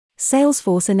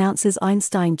Salesforce announces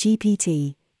Einstein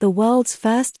GPT, the world's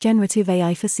first generative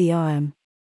AI for CRM.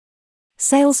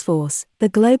 Salesforce, the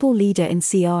global leader in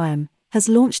CRM, has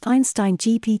launched Einstein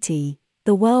GPT,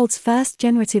 the world's first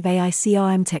generative AI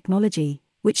CRM technology,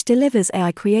 which delivers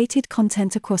AI-created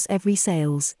content across every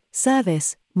sales,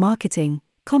 service, marketing,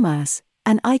 commerce,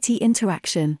 and IT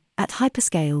interaction, at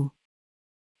hyperscale.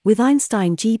 With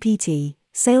Einstein GPT,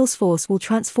 Salesforce will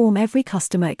transform every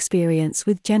customer experience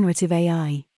with generative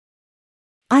AI.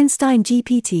 Einstein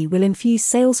GPT will infuse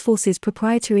Salesforce's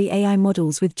proprietary AI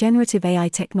models with generative AI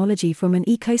technology from an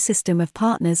ecosystem of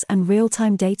partners and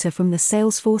real-time data from the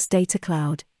Salesforce Data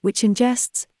Cloud, which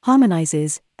ingests,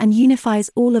 harmonizes, and unifies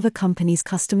all of a company's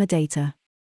customer data.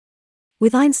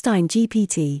 With Einstein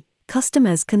GPT,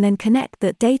 customers can then connect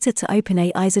that data to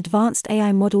OpenAI's advanced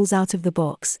AI models out of the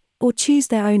box, or choose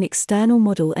their own external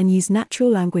model and use natural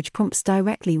language prompts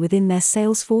directly within their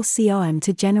Salesforce CRM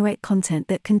to generate content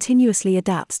that continuously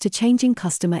adapts to changing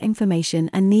customer information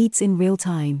and needs in real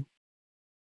time.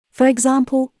 For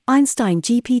example, Einstein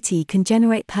GPT can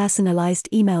generate personalized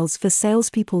emails for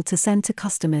salespeople to send to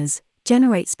customers,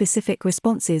 generate specific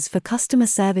responses for customer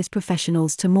service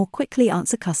professionals to more quickly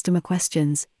answer customer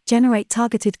questions, generate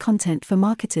targeted content for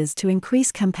marketers to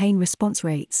increase campaign response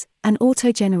rates, and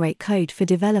auto-generate code for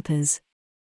developers.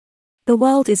 The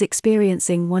world is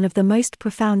experiencing one of the most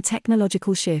profound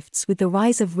technological shifts with the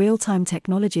rise of real-time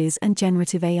technologies and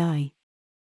generative AI.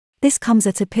 This comes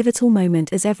at a pivotal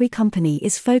moment as every company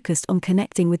is focused on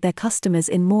connecting with their customers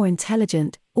in more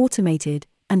intelligent, automated,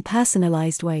 and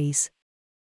personalized ways.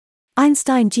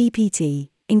 Einstein GPT,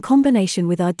 in combination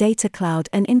with our data cloud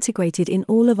and integrated in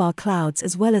all of our clouds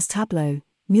as well as Tableau,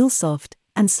 MuleSoft,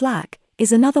 and Slack,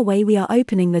 is another way we are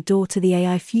opening the door to the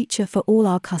AI future for all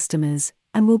our customers,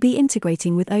 and will be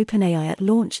integrating with OpenAI at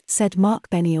launch, said Mark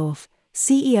Benioff,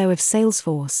 CEO of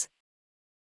Salesforce.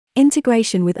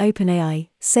 Integration with OpenAI.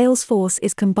 Salesforce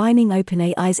is combining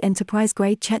OpenAI's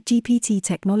enterprise-grade ChatGPT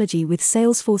technology with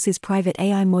Salesforce's private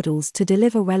AI models to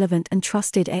deliver relevant and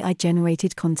trusted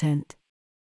AI-generated content.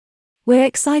 We're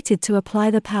excited to apply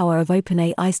the power of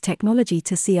OpenAI's technology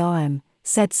to CRM,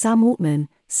 said Sam Altman,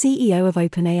 CEO of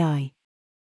OpenAI.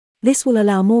 This will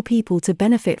allow more people to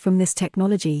benefit from this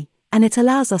technology, and it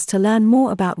allows us to learn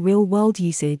more about real-world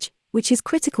usage, which is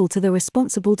critical to the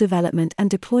responsible development and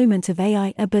deployment of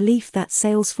AI, a belief that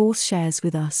Salesforce shares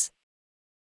with us.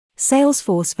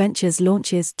 Salesforce Ventures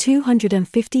launches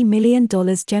 $250 million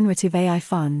generative AI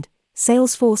fund.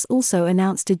 Salesforce also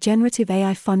announced a generative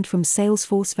AI fund from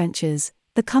Salesforce Ventures,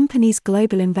 the company's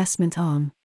global investment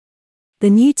arm. The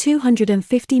new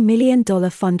 $250 million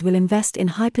fund will invest in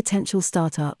high-potential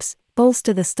startups,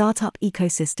 bolster the startup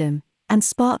ecosystem, and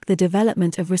spark the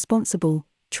development of responsible,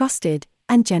 trusted,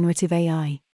 and generative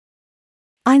AI.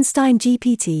 Einstein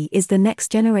GPT is the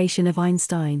next generation of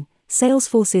Einstein,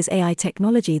 Salesforce's AI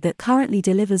technology that currently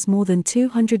delivers more than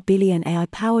 200 billion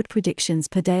AI-powered predictions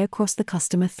per day across the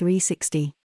Customer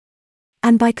 360.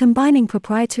 And by combining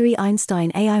proprietary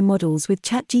Einstein AI models with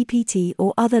ChatGPT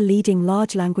or other leading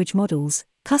large language models,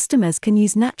 customers can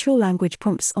use natural language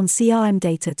prompts on CRM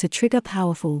data to trigger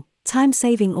powerful,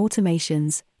 time-saving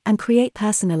automations, and create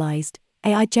personalized,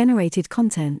 AI-generated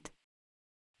content.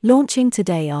 Launching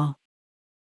today are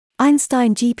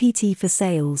Einstein GPT for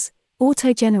Sales.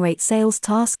 Auto-generate sales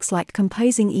tasks like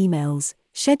composing emails,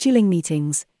 scheduling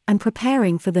meetings, and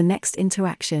preparing for the next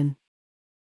interaction.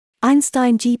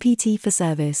 Einstein GPT for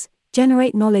Service.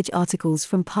 Generate knowledge articles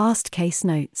from past case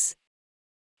notes.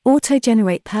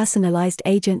 Auto-generate personalized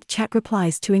agent chat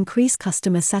replies to increase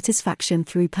customer satisfaction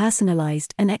through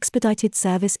personalized and expedited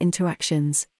service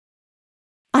interactions.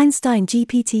 Einstein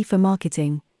GPT for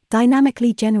Marketing.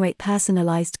 Dynamically generate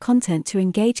personalized content to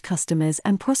engage customers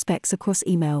and prospects across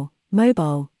email,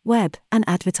 mobile, web, and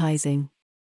advertising.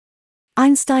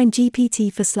 Einstein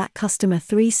GPT for Slack. Customer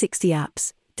 360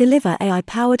 apps. Deliver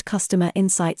AI-powered customer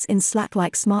insights in Slack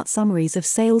like smart summaries of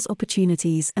sales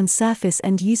opportunities and surface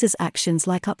end users' actions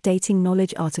like updating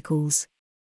knowledge articles.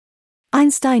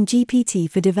 Einstein GPT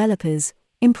for Developers.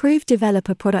 Improve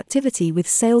developer productivity with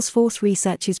Salesforce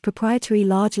Research's proprietary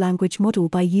large language model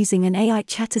by using an AI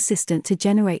chat assistant to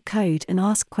generate code and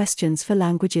ask questions for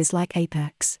languages like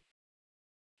Apex.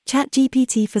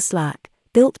 ChatGPT for Slack,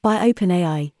 built by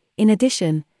OpenAI. In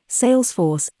addition,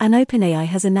 Salesforce and OpenAI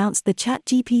has announced the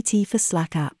ChatGPT for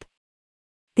Slack app.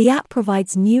 The app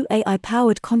provides new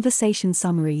AI-powered conversation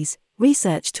summaries,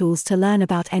 research tools to learn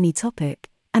about any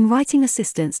topic, and writing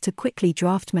assistants to quickly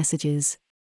draft messages.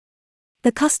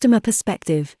 The customer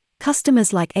perspective.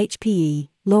 Customers like HPE,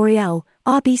 L'Oreal,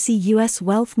 RBC US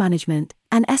Wealth Management,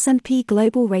 and S&P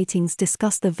Global Ratings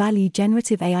discuss the value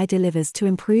generative AI delivers to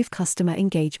improve customer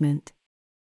engagement.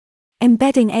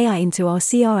 Embedding AI into our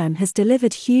CRM has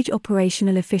delivered huge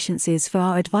operational efficiencies for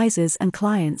our advisors and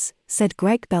clients, said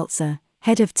Greg Beltzer,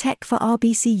 head of tech for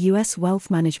RBC US Wealth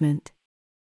Management.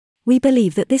 We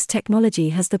believe that this technology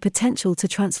has the potential to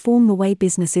transform the way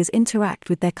businesses interact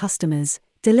with their customers,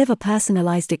 deliver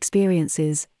personalized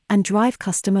experiences, and drive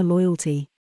customer loyalty.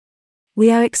 We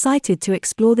are excited to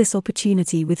explore this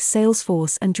opportunity with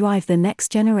Salesforce and drive the next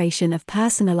generation of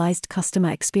personalized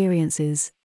customer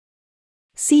experiences.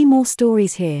 See more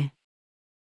stories here.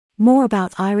 More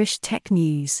about Irish Tech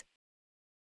News.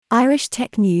 Irish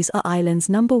Tech News are Ireland's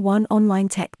 #1 online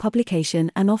tech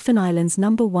publication and often Ireland's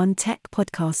 #1 tech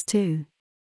podcast too.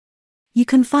 You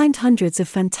can find hundreds of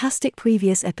fantastic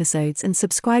previous episodes and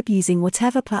subscribe using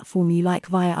whatever platform you like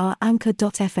via our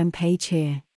anchor.fm page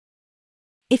here.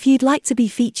 If you'd like to be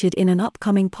featured in an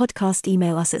upcoming podcast,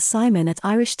 email us at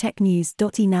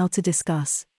simon@irishtechnews.ie now to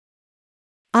discuss.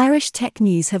 Irish Tech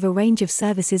News have a range of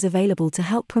services available to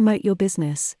help promote your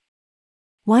business.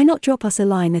 Why not drop us a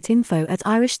line at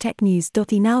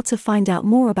info@irishtechnews.ie now to find out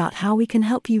more about how we can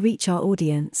help you reach our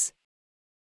audience.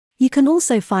 You can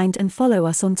also find and follow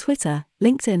us on Twitter,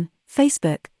 LinkedIn,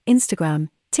 Facebook, Instagram,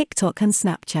 TikTok and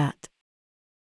Snapchat.